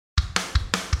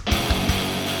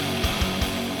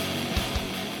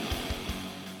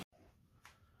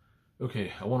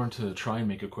Okay, I wanted to try and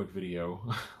make a quick video.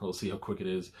 We'll see how quick it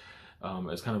is.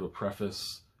 As kind of a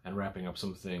preface and wrapping up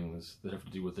some things that have to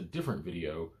do with a different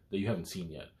video that you haven't seen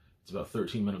yet. It's about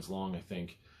 13 minutes long, I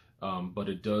think, but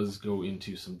it does go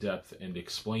into some depth and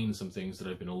explain some things that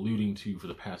I've been alluding to for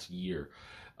the past year,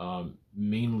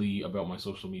 mainly about my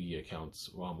social media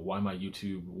accounts, why my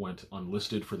YouTube went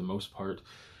unlisted for the most part,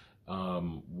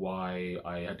 why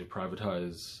I had to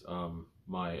privatize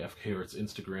my FK Arts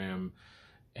Instagram,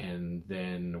 and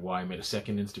then why I made a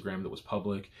second Instagram that was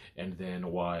public, and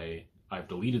then why I've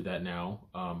deleted that now.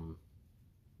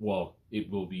 Well, it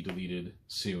will be deleted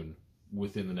soon,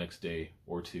 within the next day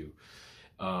or two.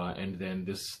 And then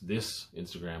this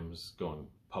Instagram is going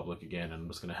public again, and I'm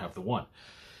just going to have the one.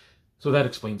 So that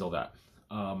explains all that.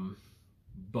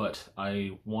 But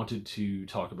I wanted to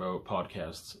talk about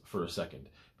podcasts for a second,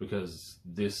 because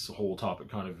this whole topic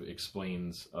kind of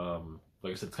explains,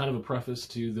 like I said, it's kind of a preface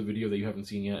to the video that you haven't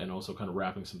seen yet, and also kind of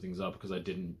wrapping some things up, because I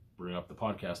didn't bring up the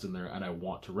podcast in there, and I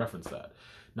want to reference that.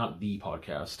 Not the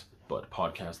podcast, but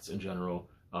podcasts in general.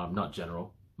 Not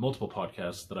general, multiple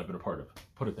podcasts that I've been a part of.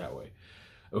 Put it that way.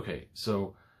 Okay,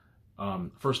 so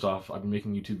first off, I've been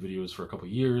making YouTube videos for a couple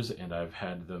years, and I've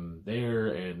had them there,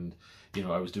 and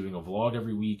I was doing a vlog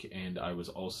every week, and I was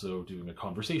also doing a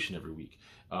conversation every week.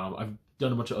 I've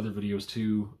done a bunch of other videos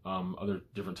too, other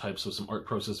different types, so some art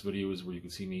process videos where you can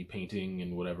see me painting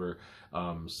and whatever,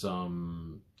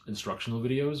 some instructional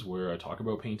videos where I talk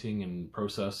about painting and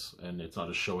process, and it's not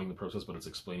just showing the process, but it's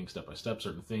explaining step by step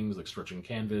certain things, like stretching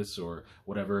canvas or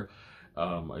whatever.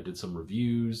 I did some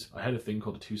reviews. I had a thing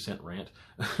called a 2-cent rant,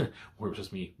 where it was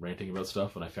just me ranting about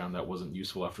stuff, and I found that wasn't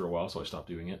useful after a while, so I stopped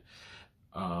doing it.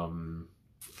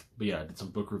 But yeah, I did some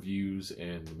book reviews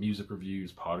and music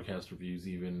reviews, podcast reviews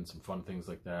even, some fun things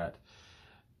like that.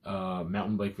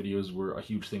 Mountain bike videos were a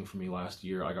huge thing for me last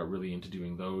year. I got really into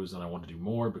doing those, and I wanted to do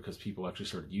more because people actually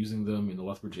started using them in the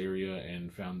Lethbridge area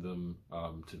and found them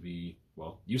to be,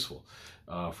 well, useful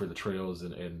for the trails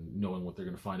and knowing what they're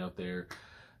going to find out there.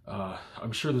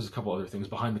 I'm sure there's a couple other things,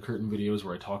 behind the curtain videos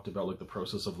where I talked about like the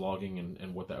process of vlogging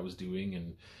and what that was doing,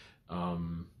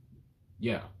 and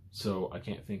yeah, so I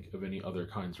can't think of any other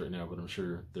kinds right now, but I'm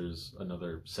sure there's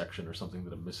another section or something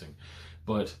that I'm missing.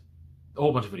 But a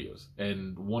whole bunch of videos.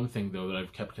 And one thing though that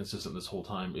I've kept consistent this whole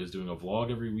time is doing a vlog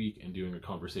every week and doing a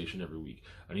conversation every week.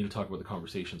 I need to talk about the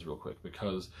conversations real quick,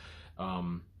 because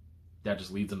that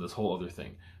just leads into this whole other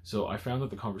thing. So I found that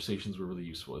the conversations were really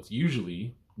useful. It's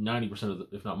usually 90% of the,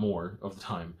 if not more of the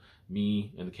time,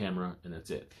 me and the camera, and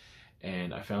that's it.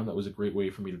 And I found that was a great way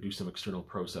for me to do some external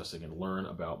processing and learn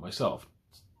about myself,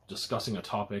 discussing a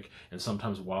topic, and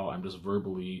sometimes while I'm just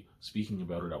verbally speaking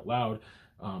about it out loud,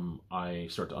 I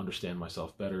start to understand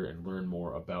myself better and learn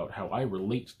more about how I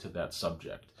relate to that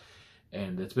subject.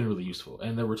 And it's been really useful.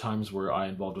 And there were times where I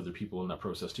involved other people in that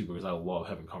process too, because I love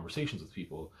having conversations with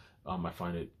people. I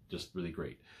find it just really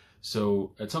great.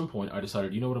 So at some point I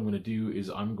decided, what I'm going to do is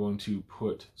I'm going to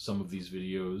put some of these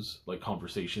videos, like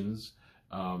conversations,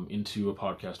 into a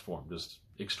podcast form. Just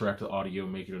extract the audio,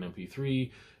 make it an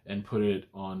MP3, and put it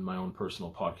on my own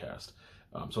personal podcast.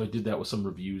 So I did that with some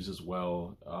reviews as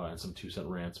well, and some 2-cent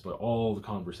rants, but all the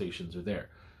conversations are there.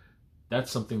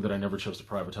 That's something that I never chose to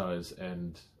privatize,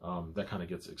 and that kind of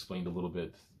gets explained a little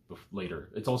bit later.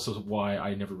 It's also why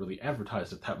I never really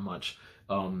advertised it that much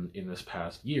in this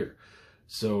past year.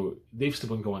 So they've still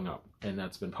been going up, and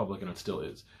that's been public, and it still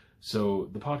is. So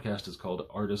the podcast is called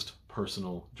Artist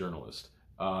Personal Journalist.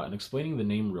 And explaining the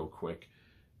name real quick,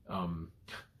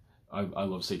 I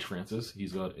love Sage Francis.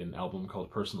 He's got an album called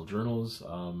Personal Journals,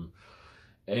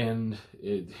 and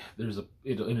in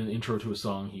an intro to a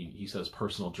song, he says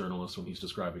personal journalist when he's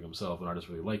describing himself, and I just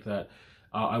really like that.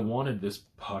 I wanted this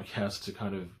podcast to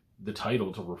kind of, the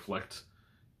title to reflect,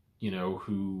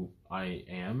 who I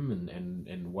am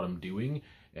and what I'm doing,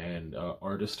 and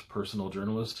Artist Personal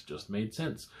Journalist just made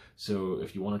sense. So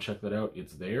if you want to check that out,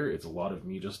 it's there. It's a lot of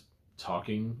me just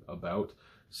talking about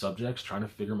subjects, trying to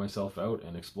figure myself out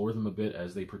and explore them a bit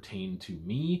as they pertain to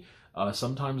me.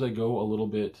 Sometimes I go a little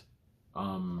bit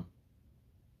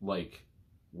like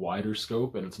wider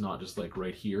scope, and it's not just like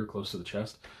right here close to the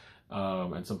chest.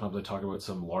 And sometimes I talk about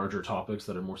some larger topics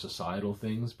that are more societal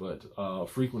things, but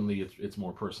frequently it's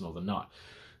more personal than not.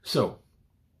 So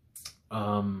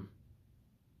I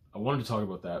wanted to talk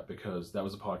about that because that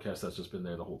was a podcast that's just been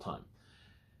there the whole time.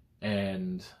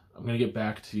 And I'm going to get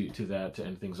back to that to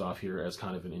end things off here as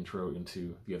kind of an intro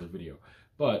into the other video.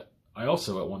 But I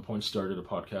also at one point started a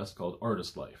podcast called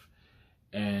Artist Life.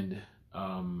 And it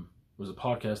was a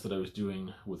podcast that I was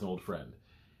doing with an old friend.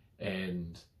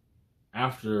 And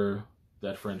after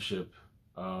that friendship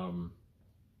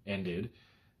ended,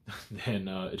 then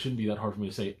it shouldn't be that hard for me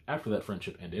to say after that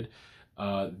friendship ended,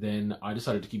 then I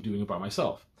decided to keep doing it by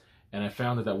myself. And I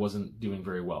found that that wasn't doing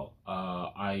very well.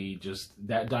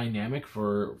 That dynamic,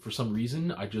 for some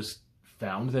reason, I just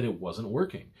found that it wasn't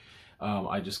working.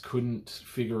 I just couldn't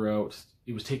figure out,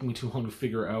 it was taking me too long to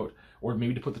figure out, or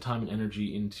maybe to put the time and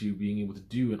energy into being able to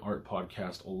do an art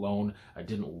podcast alone. I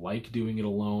didn't like doing it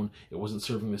alone. It wasn't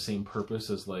serving the same purpose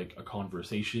as like a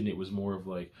conversation. It was more of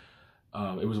like,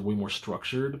 it was way more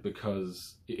structured,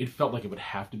 because it felt like it would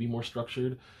have to be more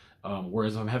structured.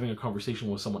 Whereas if I'm having a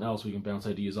conversation with someone else, we can bounce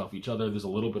ideas off each other. There's a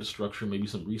little bit of structure, maybe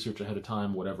some research ahead of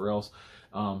time, whatever else.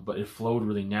 But it flowed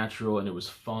really natural, and it was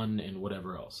fun and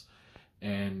whatever else.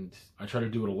 And I tried to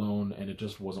do it alone, and it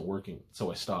just wasn't working,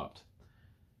 so I stopped.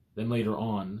 Then later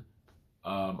on,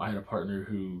 I had a partner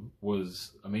who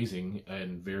was amazing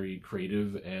and very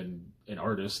creative and an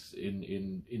artist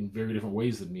in very different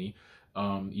ways than me,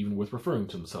 even with referring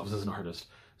to themselves as an artist.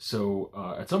 So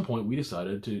at some point, we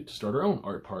decided to start our own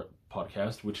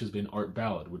podcast, which has been Art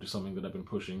Ballad, which is something that I've been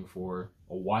pushing for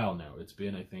a while now. It's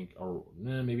been, I think,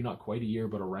 maybe not quite a year,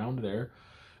 but around there,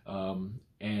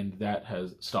 and that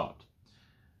has stopped.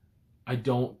 I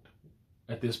don't,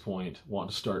 at this point,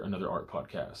 want to start another art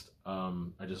podcast.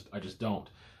 I just don't.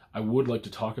 I would like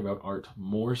to talk about art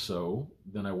more so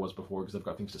than I was before, because I've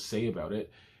got things to say about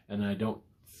it, and I don't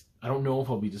know if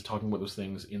I'll be just talking about those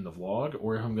things in the vlog,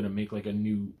 or if I'm going to make like a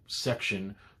new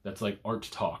section that's like art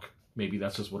talk. Maybe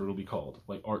that's just what it'll be called,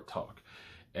 like art talk.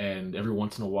 And every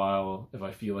once in a while, if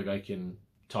I feel like I can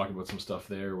talk about some stuff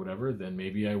there or whatever, then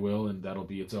maybe I will, and that'll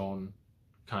be its own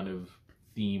kind of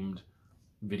themed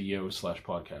video /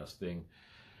 podcast thing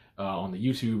on the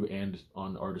YouTube and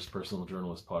on Artist Personal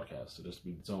Journalist podcast. It'll just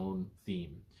be its own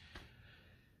theme.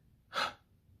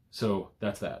 So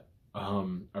that's that. I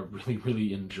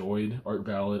really enjoyed Art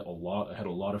Ballad a lot. I had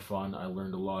a lot of fun. I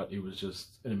learned a lot. It was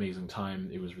just an amazing time.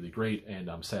 It was really great, and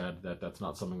I'm sad that that's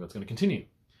not something that's going to continue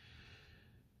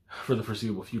for the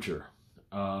foreseeable future.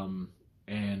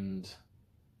 And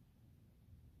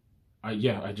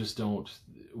I just don't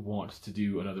want to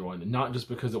do another one. Not just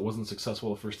because it wasn't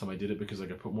successful the first time I did it, because I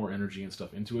could put more energy and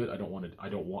stuff into it. I don't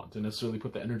want to necessarily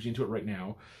put the energy into it right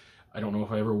now. I don't know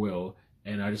if I ever will.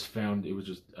 And I just found it was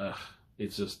just,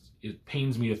 it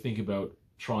pains me to think about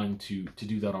trying to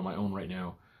do that on my own right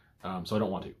now. So I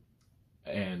don't want to.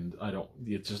 And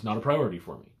it's just not a priority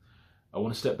for me. I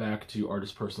want to step back to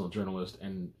Artist Personal Journalist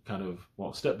and kind of,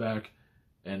 step back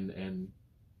and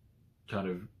kind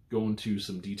of go into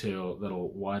some detail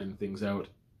that'll widen things out,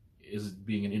 is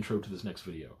being an intro to this next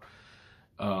video.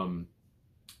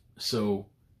 So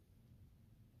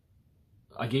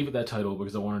I gave it that title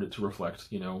because I wanted it to reflect,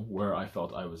 where I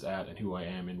felt I was at and who I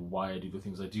am and why I do the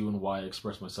things I do and why I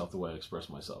express myself the way I express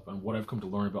myself and what I've come to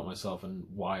learn about myself and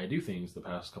why I do things the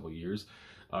past couple of years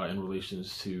in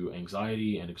relations to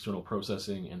anxiety and external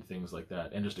processing and things like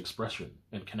that, and just expression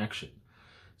and connection.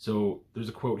 So there's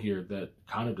a quote here that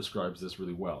kind of describes this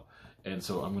really well. And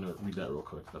so I'm going to read that real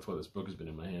quick. That's why this book has been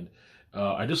in my hand.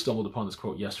 I just stumbled upon this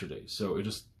quote yesterday, so it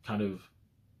just kind of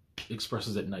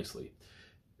expresses it nicely.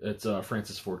 It's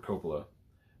Francis Ford Coppola,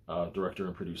 director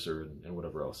and producer and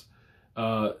whatever else.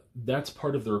 That's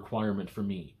part of the requirement for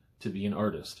me to be an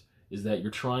artist, is that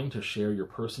you're trying to share your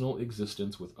personal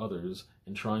existence with others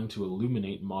and trying to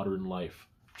illuminate modern life,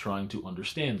 trying to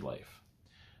understand life.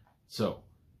 So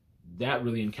that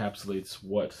really encapsulates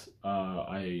what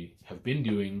I have been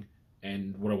doing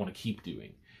and what I want to keep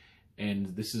doing.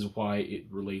 And this is why it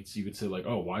relates, you could say like,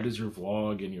 oh, why does your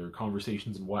vlog and your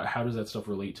conversations and how does that stuff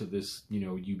relate to this,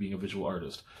 you being a visual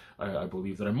artist? I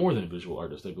believe that I'm more than a visual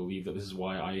artist. I believe that this is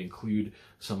why I include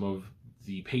some of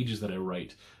the pages that I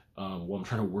write while I'm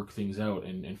trying to work things out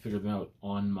and figure them out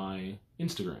on my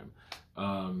Instagram.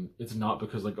 It's not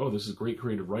because like, oh, this is great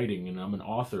creative writing and I'm an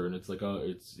author and it's like,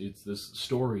 it's this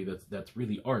story that's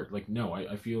really art. Like, no,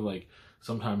 I feel like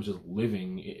sometimes just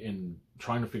living and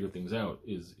trying to figure things out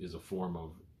is a form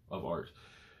of art.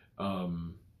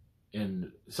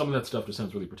 And some of that stuff just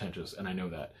sounds really pretentious, and I know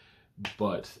that.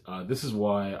 But this is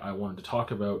why I wanted to talk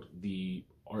about the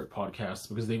art podcasts,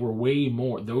 because they were way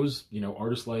more, those,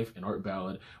 Artist Life and Art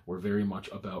Ballad were very much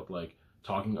about like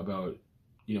talking about,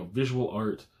 visual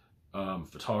art,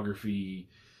 photography,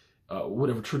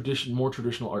 whatever more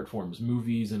traditional art forms,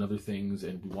 movies and other things,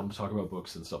 and we wanted to talk about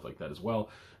books and stuff like that as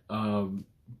well.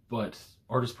 But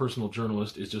Artist Personal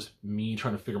Journalist is just me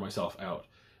trying to figure myself out.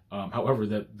 However,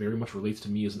 that very much relates to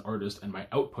me as an artist and my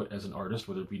output as an artist,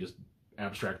 whether it be just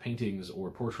abstract paintings or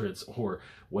portraits or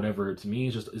whatever. To me,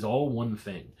 is all one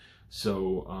thing.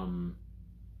 So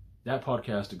that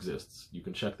podcast exists. You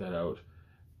can check that out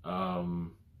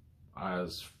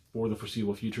as for the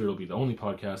foreseeable future, it'll be the only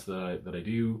podcast that I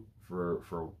do for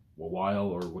a while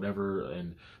or whatever.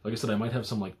 And like I said, I might have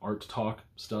some like art talk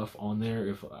stuff on there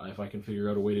if I can figure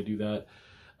out a way to do that,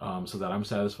 so that I'm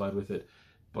satisfied with it.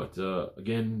 But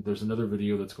again, there's another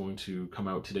video that's going to come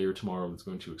out today or tomorrow that's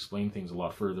going to explain things a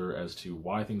lot further as to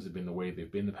why things have been the way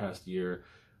they've been the past year,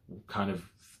 kind of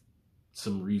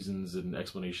some reasons and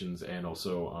explanations, and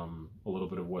also a little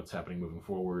bit of what's happening moving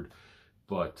forward.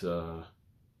 But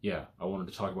yeah, I wanted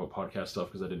to talk about podcast stuff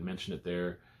because I didn't mention it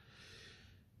there.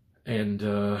 And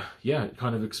yeah,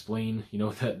 kind of explain, you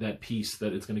know, that piece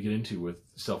that it's going to get into with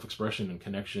self-expression and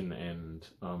connection, and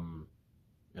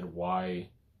why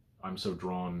I'm so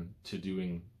drawn to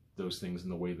doing those things in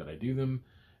the way that I do them,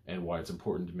 and why it's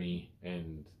important to me,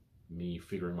 and me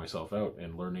figuring myself out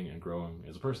and learning and growing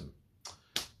as a person.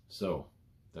 So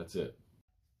that's it.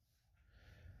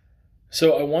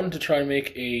 So I wanted to try and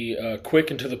make a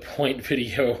quick and to the point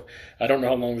video. I don't know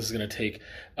how long this is going to take,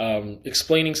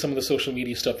 explaining some of the social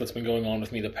media stuff that's been going on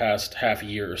with me the past half a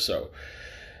year or so.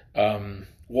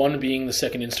 One being the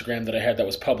second Instagram that I had that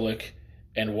was public,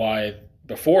 and why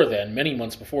before then, many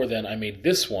months before then, I made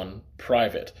this one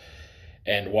private,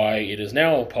 and why it is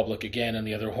now public again and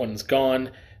the other one's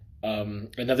gone.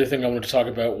 Another thing I wanted to talk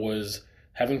about was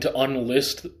having to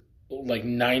unlist like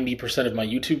 90% of my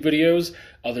YouTube videos,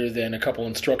 other than a couple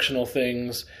instructional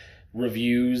things,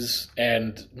 reviews,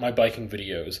 and my biking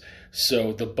videos.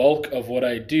 So the bulk of what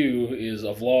I do is a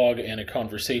vlog and a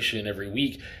conversation every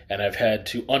week, and I've had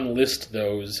to unlist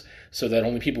those so that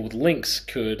only people with links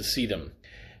could see them.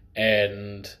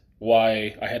 And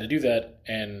why I had to do that,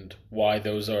 and why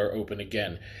those are open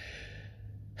again.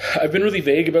 I've been really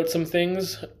vague about some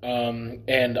things,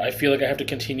 and I feel like I have to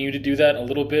continue to do that a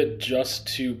little bit just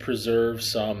to preserve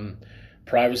some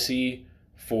privacy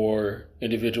for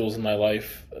individuals in my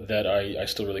life that I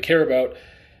still really care about.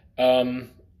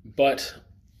 But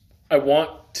I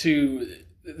want to...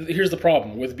 Here's the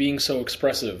problem with being so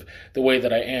expressive the way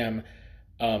that I am.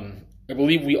 I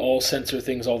believe we all censor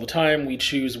things all the time. We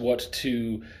choose what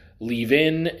to leave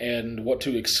in and what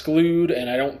to exclude, and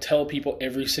I don't tell people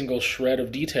every single shred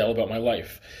of detail about my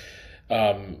life.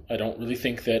 I don't really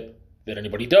think that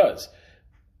anybody does.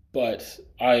 But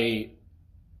I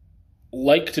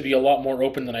like to be a lot more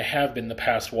open than I have been the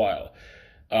past while.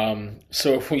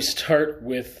 So if we start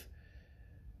with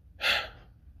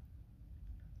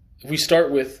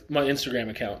my Instagram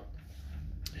account,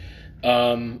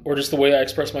 or just the way I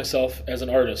express myself as an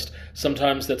artist.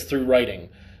 Sometimes that's through writing.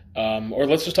 Or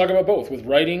let's just talk about both, with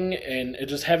writing and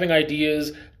just having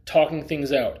ideas, talking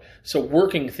things out. So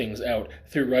working things out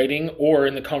through writing, or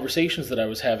in the conversations that I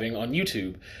was having on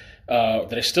YouTube,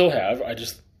 that I still have,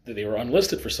 they were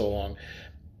unlisted for so long,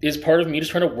 is part of me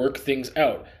just trying to work things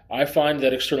out. I find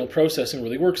that external processing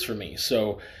really works for me.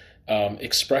 So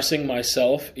expressing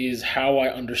myself is how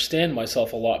I understand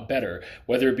myself a lot better,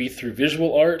 whether it be through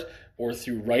visual art, or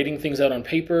through writing things out on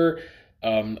paper,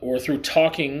 or through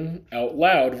talking out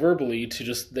loud verbally to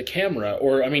just the camera,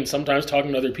 or sometimes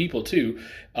talking to other people too,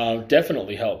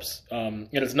 definitely helps. And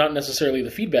it's not necessarily the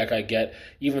feedback I get,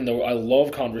 even though I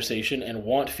love conversation and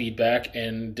want feedback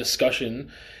and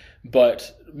discussion,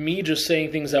 but me just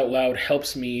saying things out loud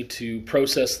helps me to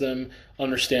process them,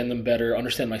 understand them better,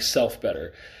 understand myself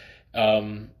better.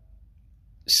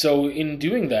 So in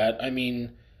doing that,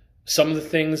 some of the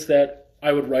things that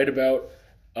I would write about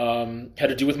had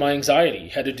to do with my anxiety,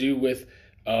 had to do with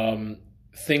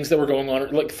things that were going on,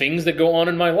 like things that go on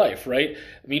in my life, right?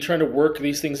 Me trying to work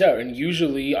these things out. And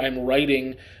usually I'm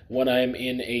writing when I'm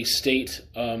in a state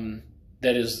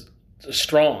that is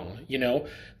strong,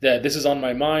 that this is on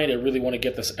my mind, I really want to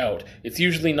get this out. It's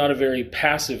usually not a very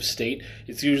passive state.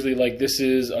 It's usually like, this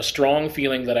is a strong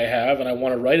feeling that I have, and I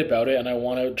want to write about it, and I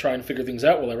want to try and figure things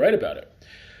out while I write about it.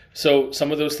 So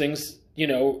some of those things,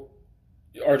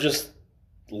 are just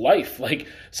life. Like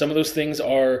some of those things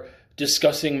are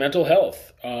discussing mental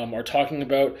health, are talking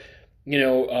about,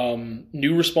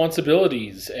 new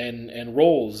responsibilities and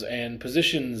roles and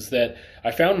positions that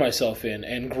I found myself in,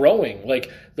 and growing.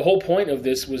 Like the whole point of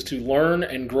this was to learn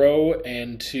and grow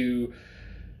and to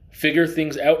figure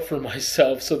things out for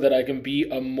myself so that I can be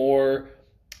a more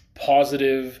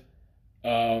positive,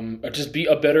 just be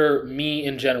a better me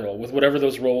in general with whatever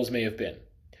those roles may have been.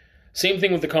 Same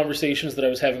thing with the conversations that I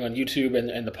was having on YouTube,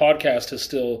 and the podcast has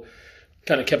still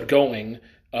kind of kept going.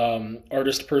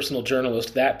 Artist, Personal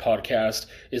Journalist, that podcast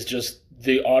is just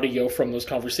the audio from those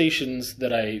conversations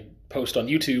that I post on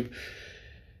YouTube.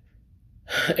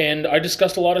 And I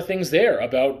discussed a lot of things there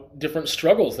about different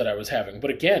struggles that I was having. But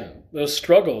again, those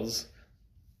struggles,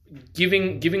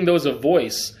 giving those a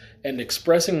voice and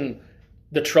expressing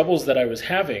the troubles that I was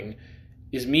having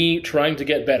is me trying to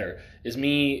get better, is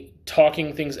me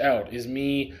talking things out, is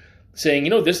me saying,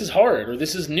 this is hard, or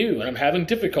this is new, and I'm having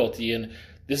difficulty, and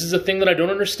this is a thing that I don't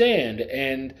understand.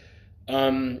 And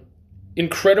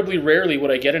incredibly rarely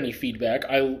would I get any feedback.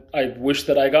 I wish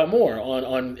that I got more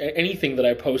on anything that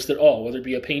I post at all, whether it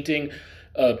be a painting,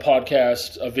 a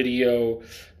podcast, a video,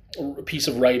 a piece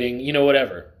of writing,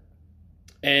 whatever.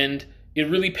 And it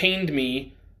really pained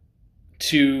me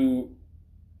to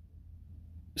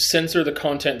censor the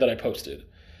content that I posted.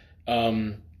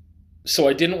 So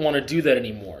I didn't want to do that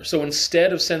anymore. So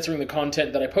instead of censoring the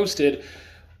content that I posted,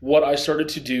 what I started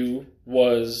to do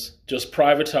was just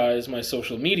privatize my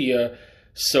social media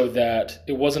so that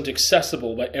it wasn't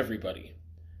accessible by everybody.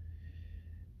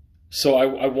 So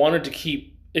I wanted to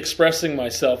keep expressing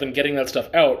myself and getting that stuff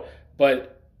out,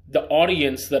 but the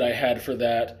audience that I had for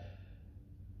that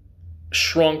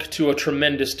shrunk to a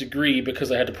tremendous degree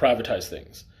because I had to privatize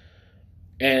things.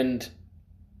 And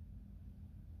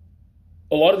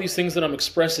a lot of these things that I'm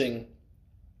expressing,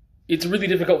 it's really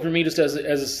difficult for me just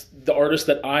as the artist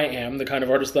that I am, the kind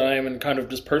of artist that I am and kind of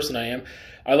just person I am.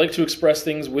 I like to express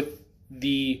things with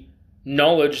the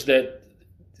knowledge that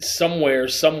somewhere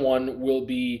someone will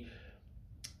be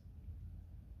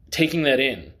taking that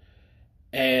in.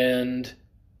 And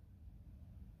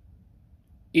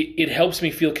it helps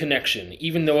me feel connection,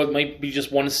 even though it might be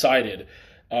just one-sided.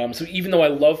 So even though I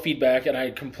love feedback and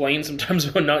I complain sometimes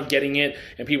about not getting it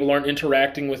and people aren't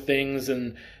interacting with things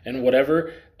and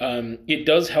whatever, it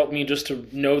does help me just to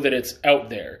know that it's out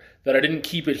there, that I didn't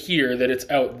keep it here, that it's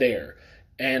out there.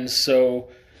 And so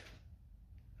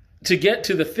to get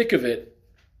to the thick of it,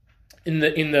 in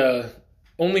the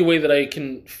only way that I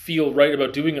can feel right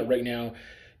about doing it right now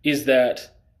is that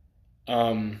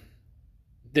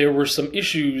there were some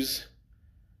issues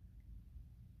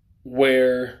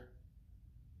where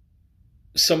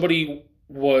somebody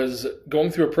was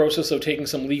going through a process of taking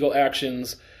some legal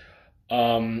actions,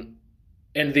 and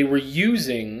they were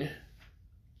using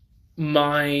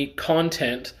my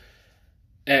content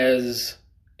as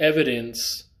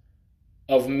evidence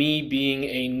of me being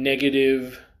a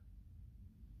negative.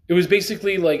 It was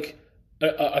basically like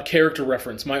a character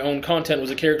reference. My own content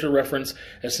was a character reference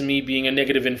as to me being a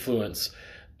negative influence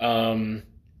in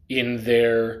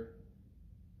their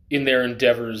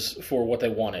endeavors for what they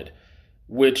wanted,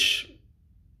 which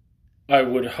I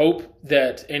would hope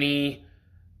that any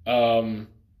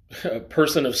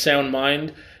person of sound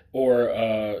mind or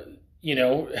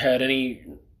had any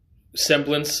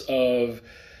semblance of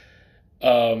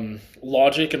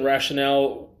logic and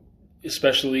rationale,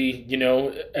 especially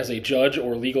as a judge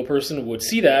or legal person, would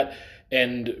see that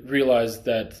and realize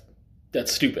that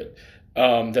that's stupid,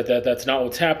 that's not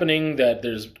what's happening, that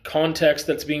there's context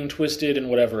that's being twisted and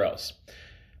whatever else.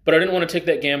 But I didn't want to take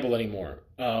that gamble anymore.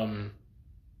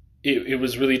 It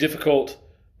was really difficult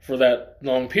for that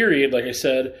long period, like I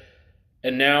said,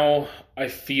 and now I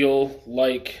feel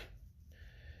like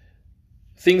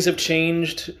things have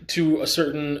changed to a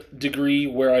certain degree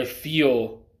where I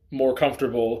feel more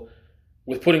comfortable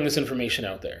with putting this information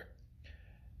out there.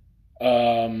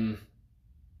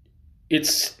 It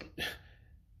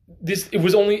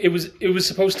was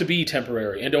supposed to be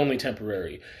temporary and only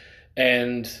temporary.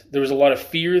 And there was a lot of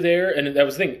fear there, and that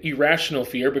was the thing, irrational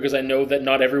fear, because I know that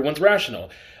not everyone's rational.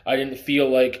 I didn't feel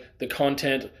like the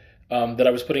content that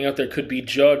I was putting out there could be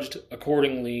judged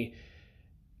accordingly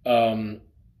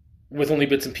with only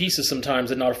bits and pieces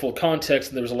sometimes and not a full context,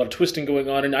 and there was a lot of twisting going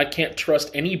on, and I can't trust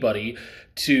anybody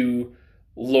to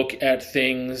look at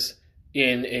things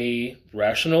in a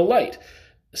rational light.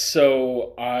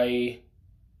 So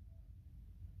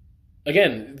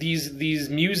again, these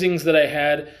musings that I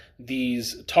had,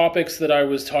 these topics that I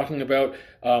was talking about,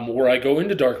 where I go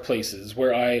into dark places,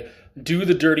 where I do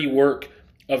the dirty work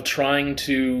of trying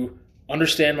to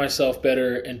understand myself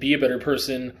better and be a better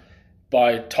person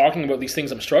by talking about these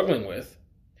things I'm struggling with,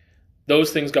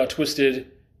 those things got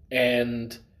twisted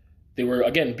and they were,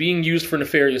 again, being used for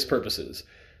nefarious purposes.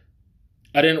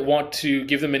 I didn't want to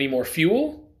give them any more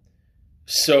fuel,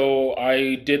 so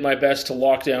I did my best to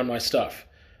lock down my stuff.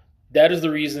 That is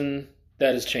the reason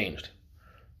that has changed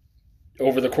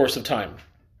over the course of time,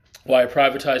 why I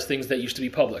privatized things that used to be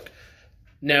public.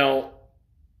 Now,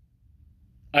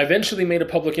 I eventually made a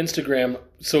public Instagram,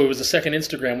 so it was a second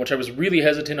Instagram, which I was really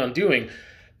hesitant on doing,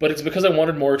 but it's because I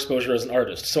wanted more exposure as an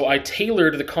artist. So I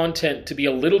tailored the content to be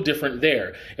a little different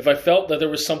there. If I felt that there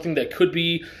was something that could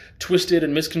be twisted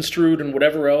and misconstrued and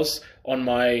whatever else on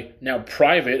my now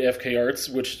private FK Arts,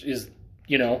 which is,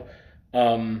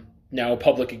 now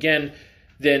public again,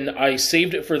 then I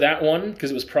saved it for that one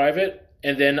because it was private,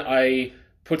 and then I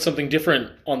put something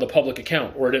different on the public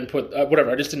account, or I didn't put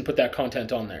whatever. I just didn't put that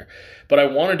content on there. But I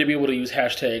wanted to be able to use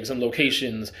hashtags and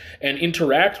locations and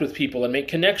interact with people and make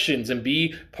connections and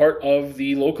be part of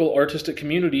the local artistic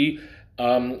community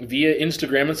via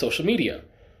Instagram and social media.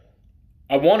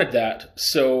 I wanted that,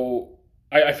 so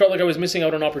I felt like I was missing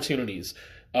out on opportunities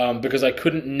because I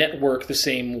couldn't network the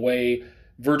same way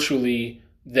virtually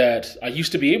that I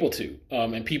used to be able to,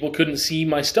 and people couldn't see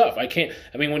my stuff.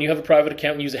 When you have a private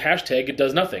account and use a hashtag, it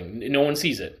does nothing. No one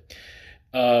sees it.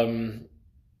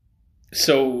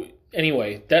 So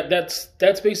anyway,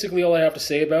 that's basically all I have to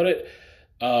say about it.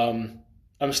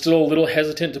 I'm still a little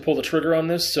hesitant to pull the trigger on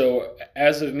this, so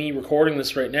as of me recording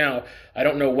this right now, I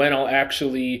don't know when I'll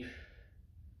actually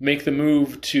make the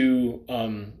move to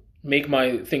make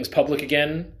my things public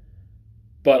again,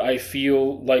 but I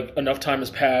feel like enough time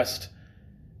has passed,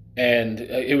 and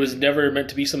it was never meant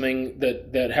to be something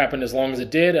that happened as long as it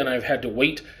did, and I've had to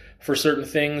wait for certain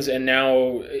things, and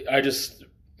now I just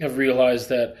have realized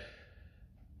that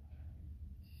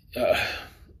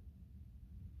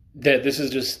that this is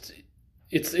just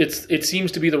it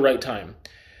seems to be the right time.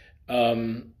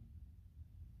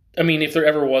 If there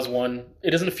ever was one,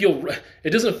 it doesn't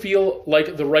feel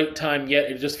like the right time yet.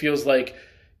 It just feels like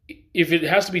if it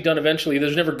has to be done eventually,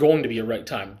 there's never going to be a right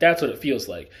time. That's what it feels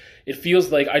like. It feels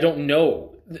like I don't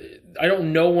know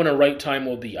when a right time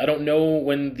will be. I don't know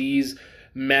when these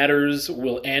matters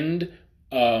will end,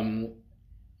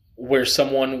 where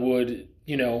someone would,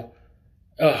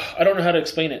 I don't know how to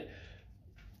explain it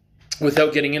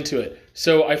without getting into it.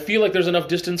 So I feel like there's enough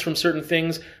distance from certain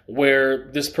things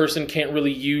where this person can't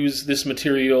really use this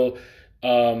material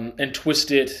and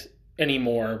twist it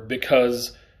anymore,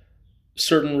 because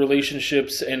certain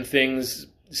relationships and things,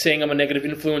 saying I'm a negative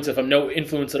influence, if I'm no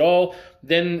influence at all,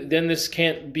 then this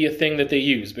can't be a thing that they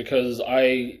use because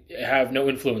I have no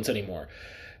influence anymore.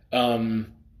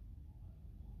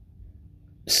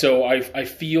 So I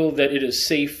feel that it is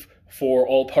safe for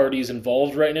all parties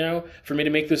involved right now for me to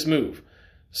make this move.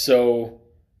 So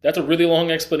that's a really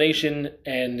long explanation,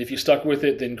 and if you stuck with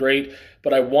it, then great.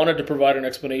 But I wanted to provide an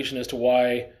explanation as to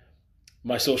why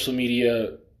my social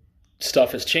media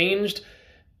stuff has changed,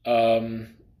 and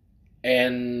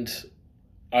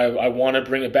I want to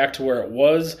bring it back to where it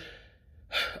was.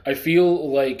 I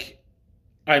feel like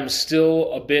I'm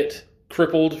still a bit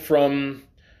crippled from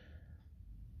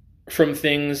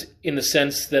things, in the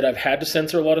sense that I've had to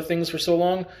censor a lot of things for so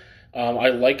long. I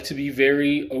like to be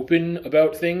very open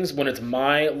about things when it's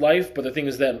my life, but the thing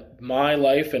is that my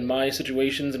life and my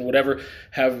situations and whatever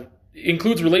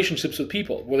includes relationships with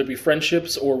people, whether it be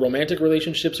friendships or romantic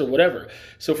relationships or whatever.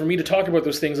 So for me to talk about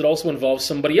those things, it also involves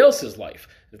somebody else's life.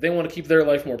 If they want to keep their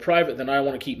life more private than I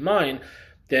want to keep mine,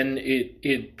 then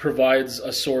it provides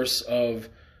a source of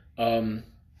an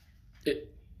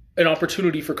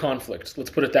opportunity for conflict. Let's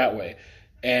put it that way.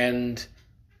 And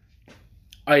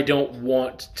I don't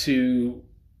want to,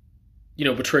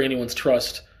 betray anyone's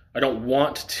trust. I don't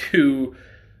want to,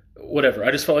 whatever. I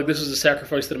just felt like this was a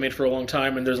sacrifice that I made for a long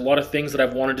time, and there's a lot of things that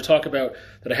I've wanted to talk about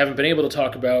that I haven't been able to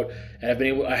talk about,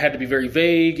 and I had to be very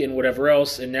vague and whatever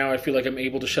else, and now I feel like I'm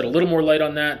able to shed a little more light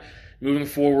on that. Moving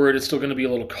forward, it's still going to be a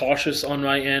little cautious on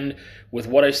my end with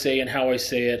what I say and how I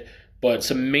say it, but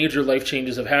some major life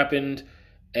changes have happened,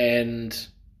 and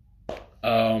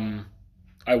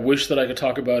I wish that I could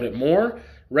talk about it more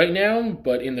right now,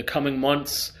 but in the coming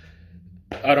months,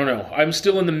 I don't know. I'm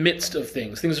still in the midst of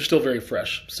things. Things are still very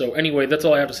fresh. So anyway, that's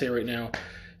all I have to say right now.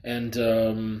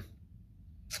 And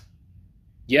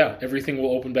everything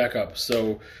will open back up.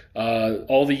 So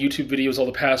all the YouTube videos, all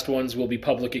the past ones will be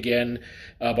public again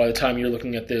by the time you're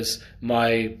looking at this.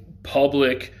 My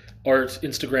public art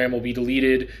Instagram will be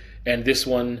deleted, and this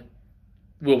one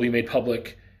will be made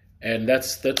public. And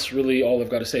that's really all I've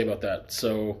got to say about that.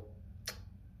 So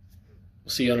we'll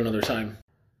see you on another time.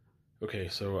 Okay,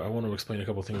 so I want to explain a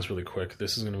couple things really quick.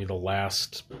 This is going to be the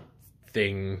last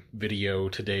video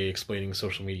today explaining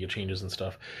social media changes and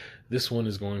stuff. This one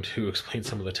is going to explain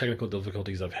some of the technical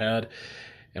difficulties I've had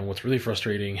and what's really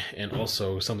frustrating, and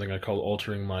also something I call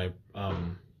altering my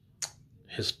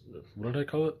what did I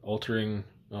call it? Altering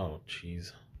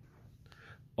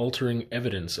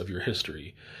evidence of your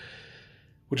history,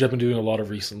 which I've been doing a lot of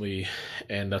recently,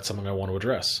 and that's something I want to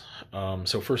address.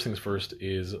 So first things first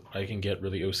is I can get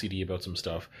really OCD about some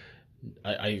stuff.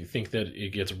 I think that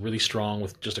it gets really strong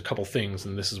with just a couple things,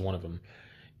 and this is one of them,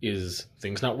 is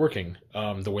things not working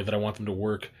the way that I want them to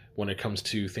work when it comes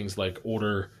to things like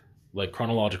order, like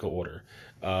chronological order.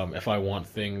 If I want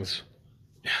things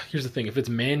here's the thing, if it's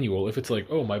manual, if it's like,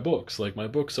 oh, my books, like my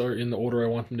books are in the order I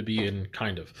want them to be in,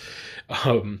 kind of.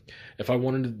 If I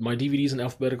wanted my DVDs in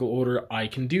alphabetical order, I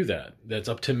can do that. That's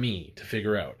up to me to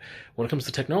figure out. When it comes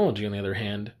to technology, on the other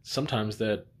hand, sometimes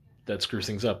that screws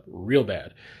things up real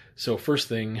bad. So first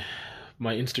thing,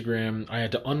 my Instagram, I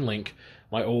had to unlink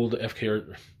my old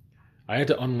FK I had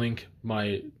to unlink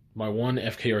my one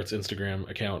FK Arts Instagram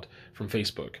account from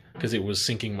Facebook because it was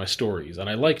syncing my stories, and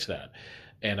I liked that.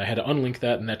 And I had to unlink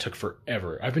that, and that took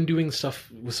forever. I've been doing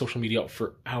stuff with social media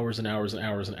for hours and hours and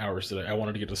hours and hours that I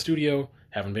wanted to get to the studio.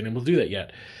 Haven't been able to do that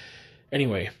yet.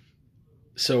 Anyway,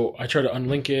 so I tried to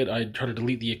unlink it. I tried to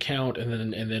delete the account,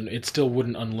 and then it still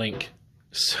wouldn't unlink.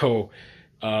 So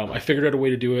I figured out a way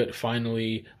to do it.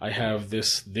 Finally, I have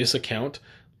this account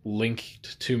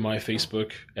linked to my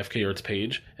Facebook FK Arts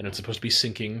page, and it's supposed to be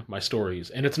syncing my stories,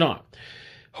 and it's not.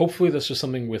 Hopefully that's just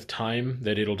something with time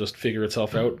that it'll just figure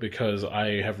itself out, because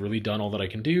I have really done all that I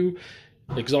can do,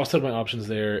 exhausted my options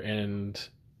there, and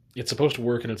it's supposed to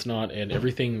work and it's not, and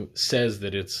everything says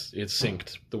that it's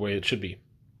synced the way it should be.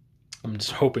 I'm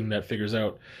just hoping that figures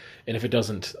out, and if it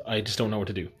doesn't, I just don't know what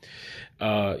to do.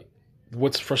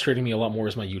 What's frustrating me a lot more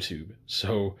is my YouTube.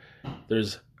 So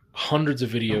there's hundreds of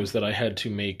videos that I had to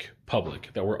make public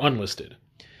that were unlisted,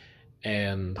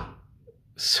 and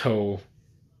so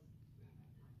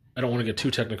I don't want to get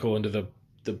too technical into the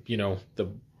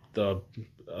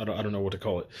I don't know what to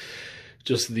call it,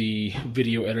 just the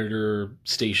video editor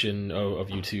station of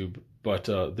YouTube, but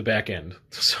the back end.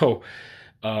 So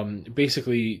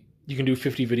basically, you can do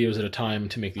 50 videos at a time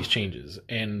to make these changes,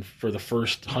 and for the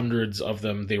first hundreds of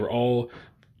them, they were all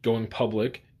going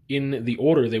public in the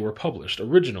order they were published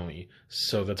originally.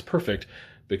 So that's perfect,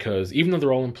 because even though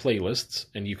they're all in playlists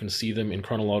and you can see them in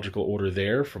chronological order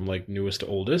there from like newest to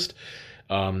oldest,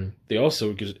 they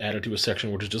also get added to a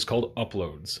section which is just called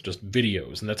uploads, just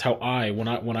videos. And that's how when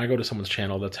I go to someone's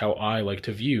channel, that's how I like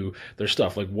to view their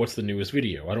stuff. Like, what's the newest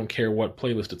video? I don't care what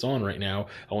playlist it's on right now.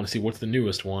 I want to see what's the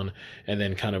newest one, and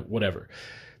then kind of whatever.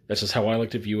 That's just how I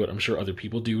like to view it. I'm sure other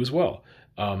people do as well.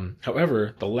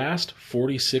 However, the last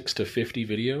 46 to 50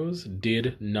 videos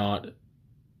did not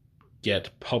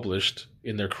get published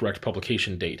in their correct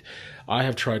publication date. I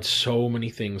have tried so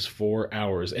many things for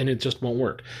hours, and it just won't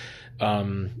work.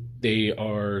 They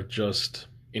are just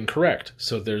incorrect.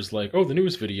 So there's like, oh, the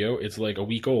newest video, it's like a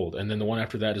week old, and then the one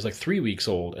after that is like 3 weeks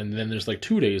old, and then there's like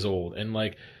 2 days old, and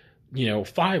like,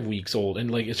 5 weeks old,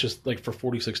 and like, it's just like for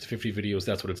 46 to 50 videos,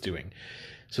 that's what it's doing.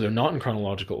 So they're not in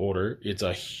chronological order. It's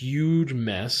a huge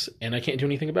mess, and I can't do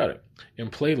anything about it. In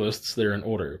playlists, they're in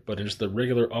order, but in just the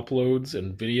regular uploads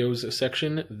and videos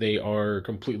section, they are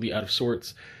completely out of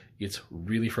sorts. It's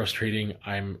really frustrating.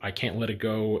 I can't let it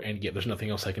go, and yet there's nothing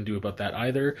else I can do about that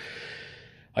either.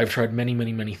 I've tried many,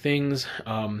 many, many things.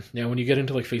 Now, when you get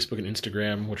into like Facebook and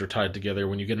Instagram, which are tied together,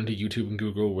 when you get into YouTube and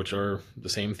Google, which are the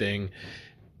same thing,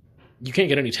 you can't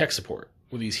get any tech support.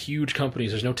 With these huge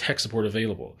companies, there's no tech support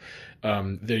available.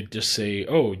 They just say,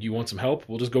 oh, you want some help?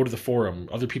 We'll just go to the forum.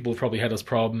 Other people have probably had this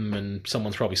problem, and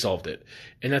someone's probably solved it.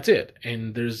 And that's it.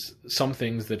 And there's some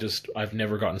things that just I've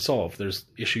never gotten solved. There's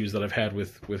issues that I've had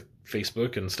with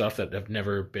Facebook and stuff that have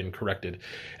never been corrected.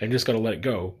 And you just got to let it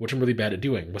go, which I'm really bad at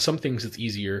doing. But some things it's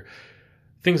easier.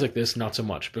 Things like this, not so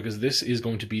much, because this is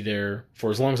going to be there for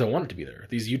as long as I want it to be there.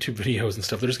 These YouTube videos and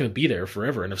stuff, they're just going to be there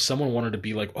forever. And if someone wanted to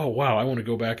be like, oh, wow, I want to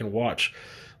go back and watch,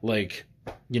 like,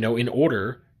 in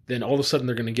order, then all of a sudden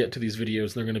they're going to get to these videos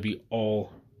and they're going to be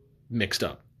all mixed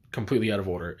up, completely out of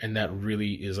order. And that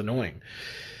really is annoying.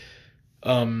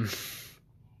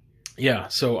 Yeah,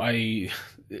 so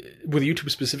with YouTube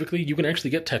specifically, you can actually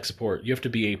get tech support. You have to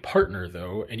be a partner,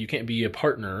 though, and you can't be a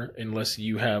partner unless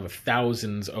you have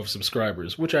thousands of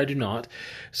subscribers, which I do not.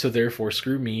 So therefore,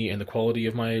 screw me and the quality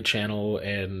of my channel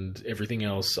and everything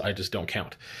else. I just don't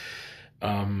count.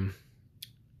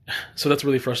 So that's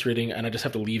really frustrating, and I just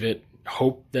have to leave it,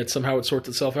 hope that somehow it sorts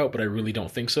itself out, but I really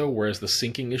don't think so. Whereas the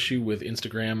syncing issue with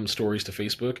Instagram stories to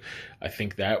Facebook, I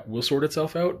think that will sort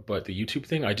itself out, but the YouTube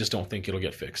thing, I just don't think it'll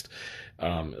get fixed.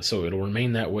 So it'll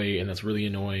remain that way, and that's really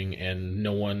annoying, and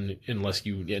no one, unless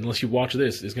you watch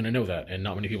this, is going to know that, and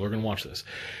not many people are going to watch this.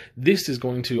 This is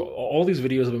going to, all these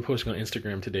videos I've been posting on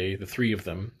Instagram today, the 3 of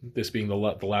them, this being the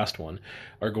last one,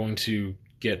 are going to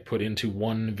get put into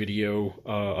one video,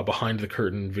 a behind the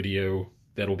curtain video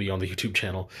that'll be on the YouTube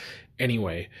channel.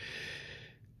 Anyway,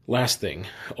 last thing,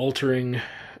 altering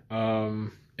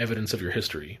evidence of your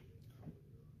history.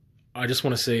 I just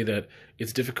want to say that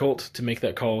it's difficult to make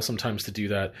that call sometimes, to do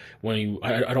that when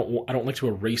I don't like to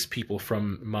erase people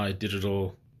from my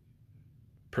digital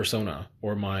persona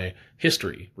or my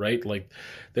history, right? Like,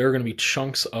 there are going to be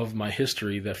chunks of my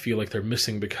history that feel like they're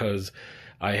missing because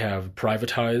I have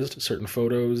privatized certain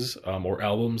photos or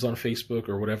albums on Facebook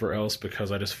or whatever else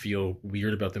because I just feel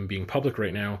weird about them being public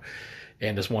right now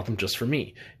and just want them just for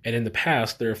me. And in the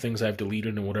past, there are things I've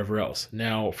deleted and whatever else.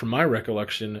 Now, from my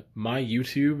recollection, my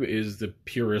YouTube is the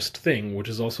purest thing, which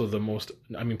is also the most,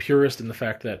 purest in the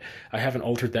fact that I haven't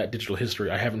altered that digital history.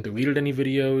 I haven't deleted any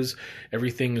videos.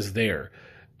 Everything is there.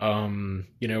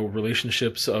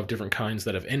 Relationships of different kinds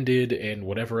that have ended and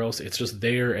whatever else, it's just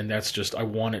there, and that's just, I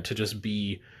want it to just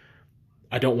be,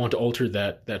 I don't want to alter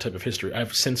that type of history.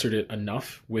 I've censored it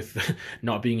enough with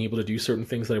not being able to do certain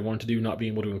things that I wanted to do, not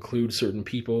being able to include certain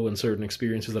people and certain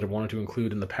experiences that I wanted to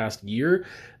include in the past year.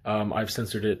 I've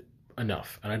censored it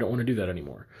enough, and I don't want to do that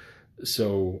anymore.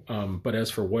 So, but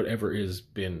as for whatever is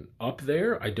been up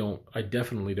there, I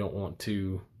definitely don't want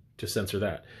to censor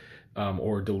that,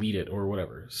 or delete it or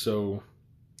whatever. So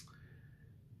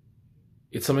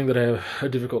it's something that I have a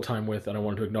difficult time with, and I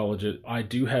wanted to acknowledge it. I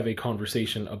do have a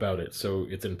conversation about it. So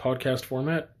it's in podcast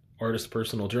format, Artist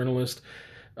Personal Journalist.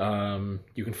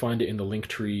 You can find it in the link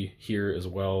tree here as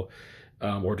well,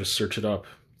 or just search it up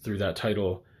through that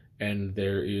title. And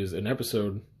there is an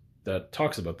episode that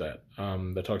talks about that,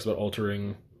 that talks about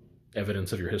altering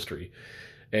evidence of your history.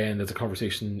 And there's a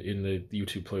conversation in the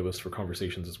YouTube playlist for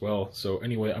conversations as well. So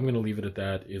anyway, I'm going to leave it at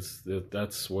that.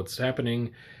 That's what's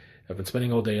happening. I've been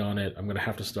spending all day on it. I'm going to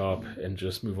have to stop and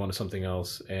just move on to something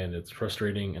else. And it's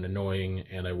frustrating and annoying,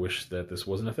 and I wish that this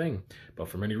wasn't a thing. But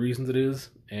for many reasons it is,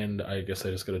 and I guess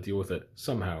I just got to deal with it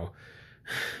somehow.